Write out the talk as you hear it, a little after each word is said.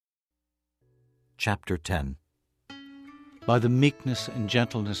Chapter 10. By the meekness and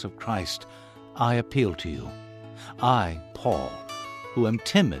gentleness of Christ, I appeal to you. I, Paul, who am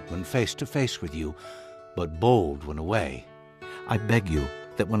timid when face to face with you, but bold when away. I beg you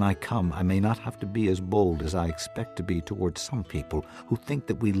that when I come I may not have to be as bold as I expect to be towards some people who think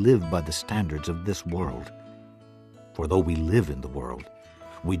that we live by the standards of this world. For though we live in the world,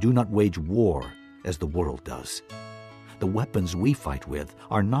 we do not wage war as the world does. The weapons we fight with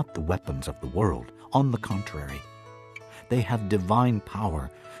are not the weapons of the world. On the contrary, they have divine power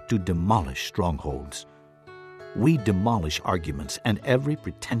to demolish strongholds. We demolish arguments and every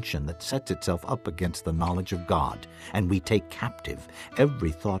pretension that sets itself up against the knowledge of God, and we take captive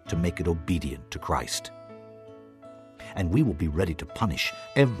every thought to make it obedient to Christ. And we will be ready to punish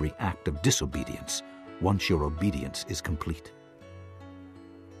every act of disobedience once your obedience is complete.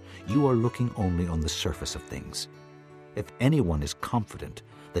 You are looking only on the surface of things. If anyone is confident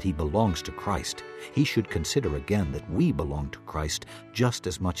that he belongs to Christ, he should consider again that we belong to Christ just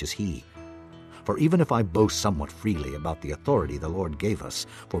as much as he. For even if I boast somewhat freely about the authority the Lord gave us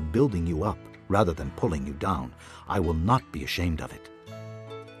for building you up rather than pulling you down, I will not be ashamed of it.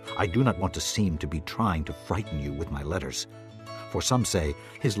 I do not want to seem to be trying to frighten you with my letters. For some say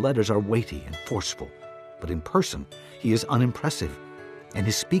his letters are weighty and forceful, but in person he is unimpressive, and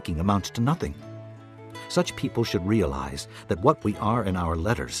his speaking amounts to nothing. Such people should realize that what we are in our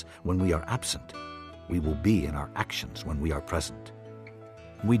letters when we are absent, we will be in our actions when we are present.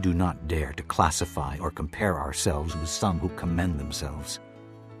 We do not dare to classify or compare ourselves with some who commend themselves.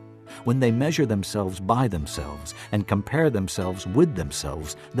 When they measure themselves by themselves and compare themselves with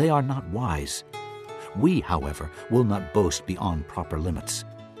themselves, they are not wise. We, however, will not boast beyond proper limits,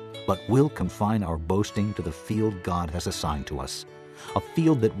 but will confine our boasting to the field God has assigned to us, a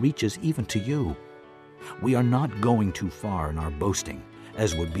field that reaches even to you. We are not going too far in our boasting,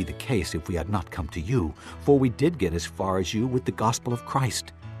 as would be the case if we had not come to you, for we did get as far as you with the gospel of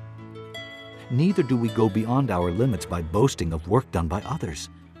Christ. Neither do we go beyond our limits by boasting of work done by others.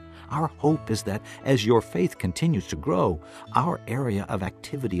 Our hope is that as your faith continues to grow, our area of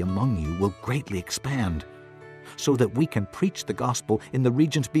activity among you will greatly expand, so that we can preach the gospel in the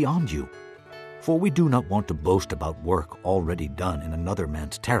regions beyond you. For we do not want to boast about work already done in another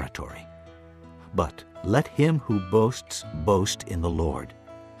man's territory. But let him who boasts boast in the Lord.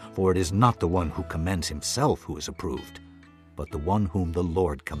 For it is not the one who commends himself who is approved, but the one whom the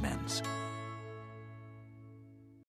Lord commends.